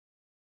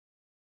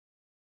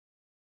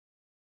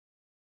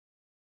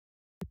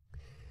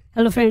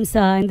Hello friends,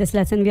 in this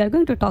lesson we are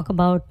going to talk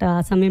about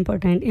some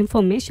important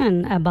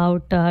information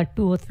about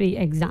 203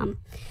 exam.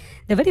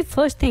 The very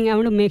first thing I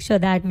want to make sure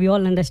that we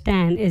all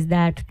understand is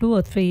that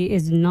 203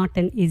 is not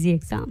an easy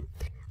exam.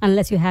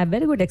 Unless you have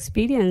very good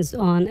experience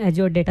on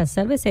Azure Data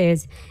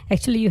Services,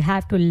 actually you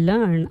have to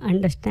learn,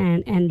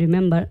 understand and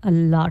remember a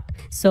lot.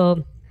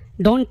 So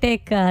don't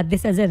take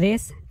this as a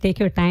race, take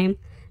your time,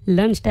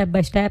 learn step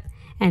by step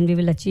and we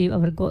will achieve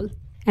our goal.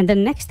 And the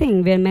next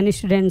thing where many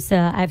students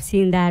I've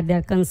seen that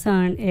their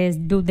concern is,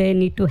 do they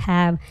need to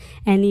have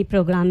any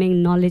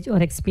programming knowledge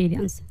or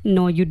experience?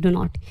 No, you do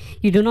not.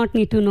 You do not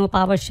need to know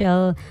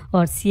PowerShell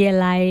or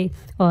CLI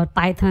or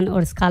Python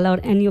or Scala or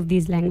any of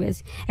these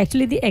languages.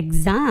 Actually, the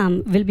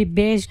exam will be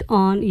based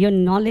on your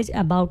knowledge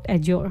about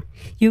Azure.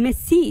 You may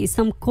see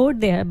some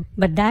code there,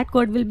 but that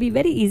code will be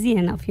very easy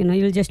enough.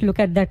 You'll just look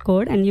at that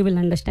code and you will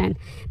understand.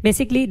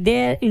 Basically,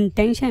 their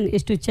intention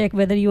is to check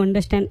whether you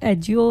understand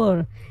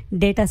Azure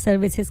data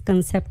services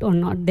concept or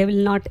not. They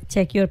will not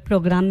check your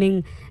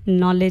programming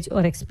knowledge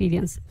or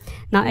experience.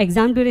 Now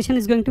exam duration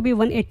is going to be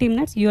 180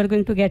 minutes. You are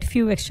going to get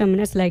few extra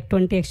minutes, like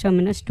 20 extra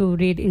minutes to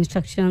read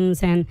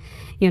instructions and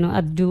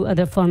do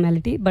other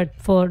formality. But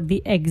for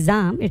the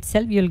exam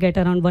itself, you'll get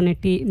around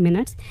 180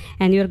 minutes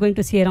and you're going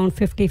to see around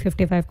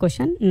 50-55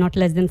 questions, not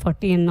less than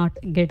 40 and not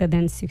greater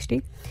than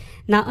 60.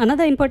 Now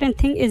another important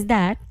thing is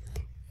that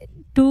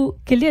to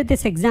clear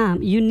this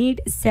exam, you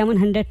need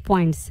 700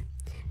 points.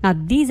 Now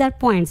these are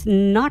points,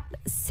 not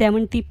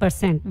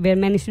 70%, where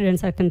many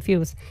students are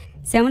confused.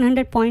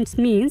 700 points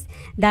means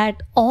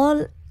that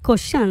all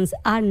questions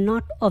are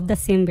not of the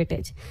same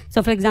weightage.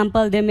 So for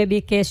example, there may be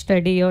a case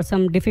study or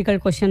some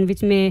difficult question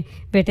which may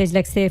weightage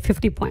like say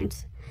 50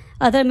 points.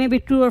 Other may be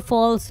true or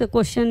false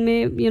question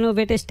may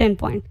weightage 10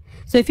 points.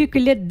 So if you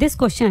clear this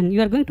question,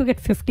 you are going to get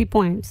 50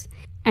 points.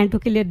 And to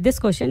clear this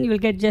question, you will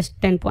get just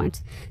 10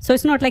 points. So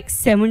it's not like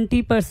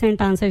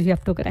 70% answers you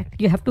have to correct.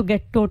 You have to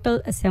get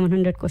total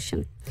 700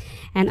 questions.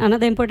 And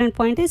another important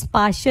point is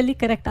partially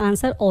correct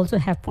answer also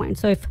have points.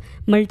 So if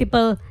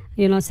multiple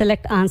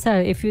select answer,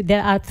 if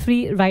there are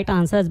 3 right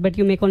answers but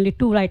you make only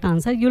 2 right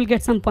answers, you will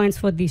get some points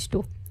for these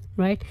 2.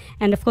 Right?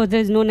 And of course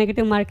there is no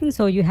negative marking,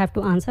 so you have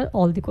to answer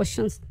all the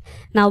questions.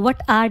 Now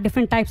what are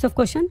different types of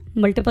question?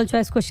 Multiple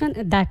choice question,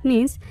 that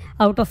means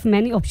out of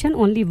many options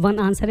only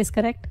one answer is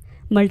correct.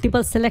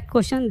 Multiple select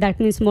question, that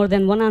means more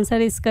than one answer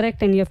is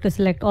correct and you have to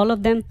select all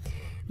of them.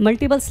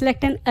 Multiple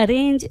select and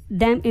arrange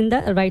them in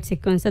the right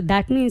sequence. So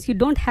that means you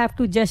don't have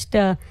to just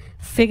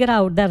figure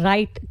out the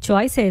right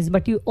choices,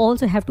 but you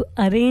also have to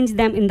arrange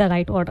them in the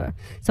right order.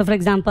 So for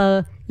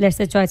example, let's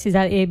say choices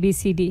are A, B,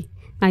 C, D.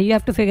 Now you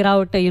have to figure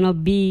out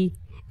B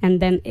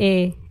and then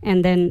A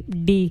and then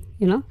D,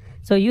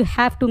 So you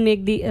have to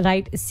make the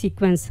right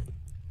sequence.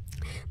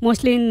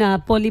 Mostly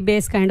in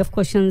poly-based kind of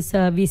questions,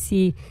 we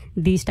see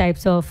these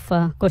types of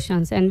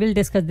questions, and we'll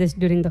discuss this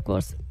during the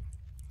course.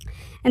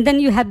 And then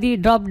you have the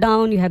drop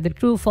down, you have the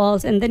true,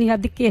 false, and then you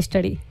have the case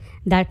study.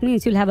 That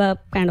means you'll have a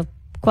kind of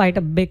quite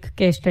a big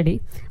case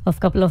study of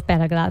couple of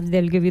paragraphs.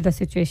 They'll give you the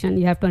situation,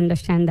 you have to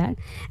understand that.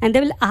 And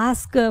they will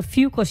ask a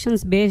few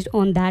questions based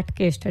on that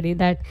case study,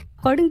 that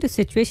according to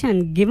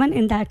situation given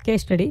in that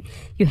case study,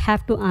 you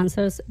have to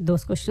answer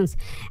those questions.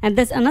 And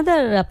there's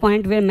another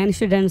point where many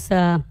students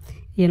are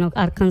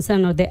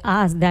concerned, or they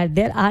ask that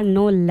there are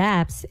no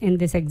labs in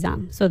this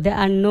exam. So there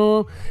are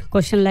no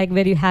question like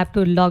where you have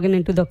to log in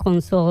into the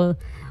console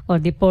or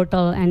the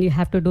portal and you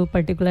have to do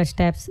particular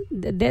steps.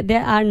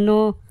 There are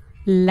no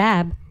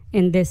lab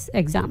in this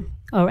exam.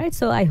 All right,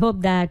 so I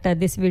hope that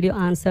this video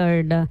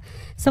answered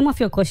some of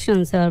your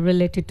questions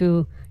related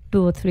to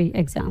 203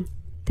 exam.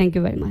 Thank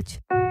you very much.